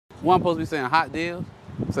One supposed to be saying hot deals.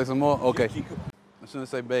 Say some more? Okay. I shouldn't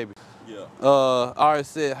say baby. Yeah. I already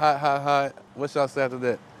said hot, hot, hot. What y'all say after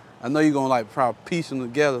that? I know you're gonna like probably piece them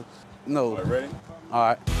together. No. All right, ready? All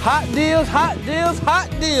right. Hot deals, hot deals, hot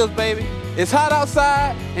deals, baby. It's hot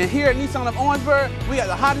outside, and here at Nissan of Orangeburg, we got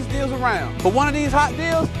the hottest deals around. For one of these hot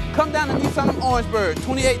deals, come down to Nissan of Orangeburg,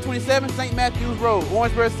 2827 St. Matthews Road,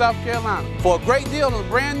 Orangeburg, South Carolina. For a great deal on a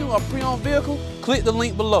brand new or pre-owned vehicle, click the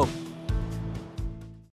link below.